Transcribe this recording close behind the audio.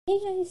Hey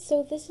guys,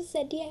 so this is a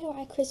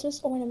DIY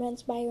Christmas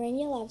Ornaments by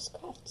Rainy Loves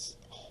Crafts.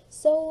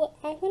 So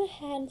I went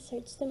ahead and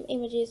searched some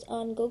images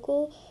on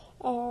Google.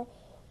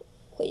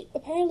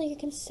 Apparently you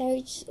can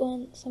search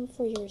on some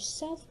for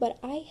yourself, but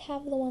I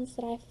have the ones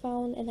that I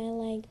found and I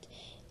liked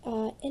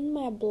in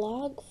my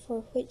blog,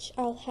 for which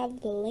I'll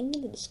have the link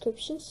in the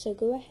description, so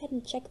go ahead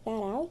and check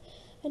that out.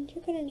 And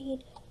you're gonna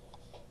need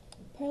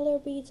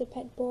Perler beads, a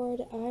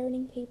pegboard,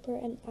 ironing paper,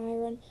 and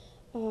iron,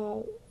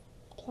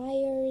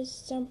 pliers,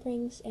 stump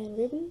rings, and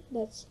ribbon.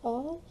 That's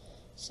all.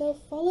 So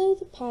follow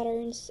the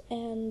patterns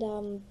and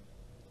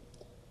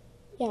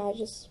yeah,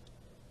 just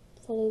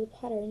follow the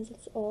patterns.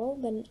 That's all.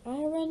 Then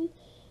iron,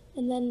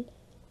 and then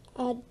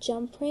add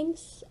jump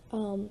rings.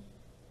 Do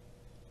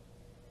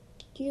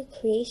your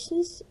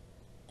creations,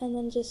 and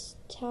then just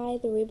tie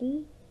the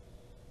ribbon.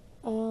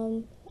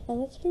 And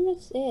that's pretty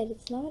much it.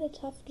 It's not a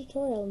tough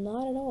tutorial,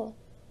 not at all.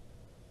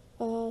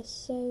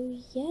 So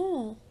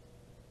yeah.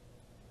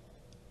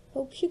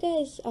 Hope you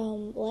guys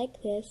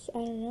like this. I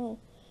don't know.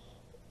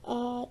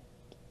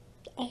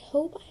 I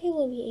hope I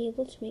will be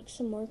able to make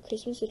some more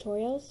Christmas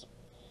tutorials.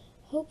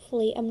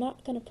 Hopefully, I'm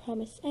not gonna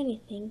promise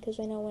anything, because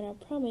I know when I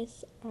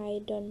promise,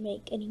 I don't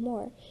make any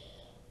more.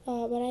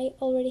 But I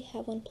already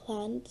have one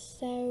planned,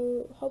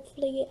 so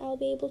hopefully I'll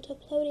be able to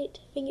upload it.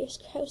 Fingers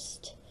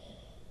crossed.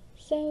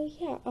 So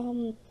yeah,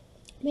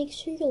 make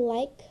sure you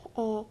like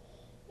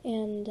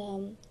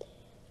and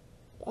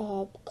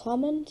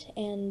comment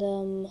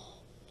and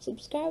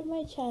subscribe to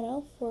my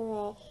channel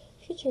for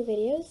future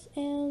videos,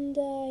 and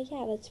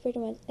yeah, that's pretty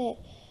much it.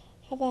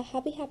 Have a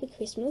happy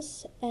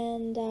Christmas.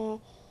 And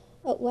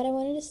what I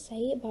wanted to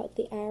say about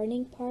the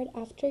ironing part: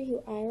 after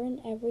you iron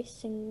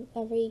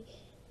every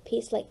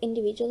piece, like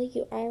individually,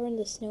 you iron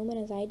the snowman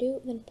as I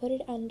do, then put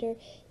it under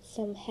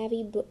some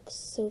heavy books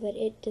so that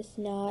it does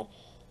not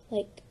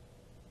like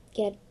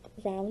get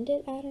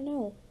rounded. I don't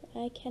know,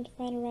 I can't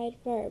find a right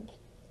verb.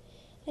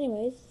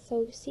 Anyways,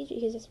 so see,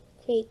 you just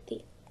create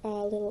the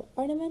little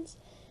ornaments,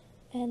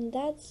 and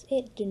that's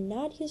it. Do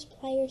not use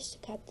pliers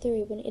to cut the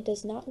ribbon. It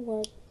does not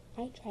work.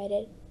 I tried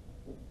it.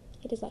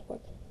 It does not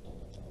work.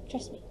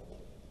 Trust me.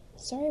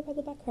 Sorry about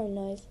the background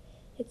noise.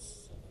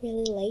 It's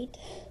really late.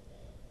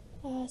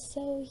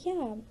 So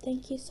yeah,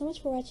 thank you so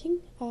much for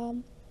watching.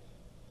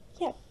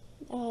 Yeah,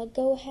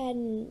 go ahead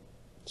and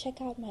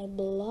check out my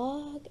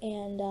blog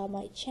and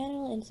my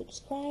channel and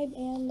subscribe,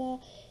 and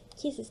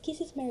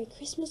kisses, Merry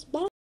Christmas,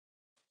 bye.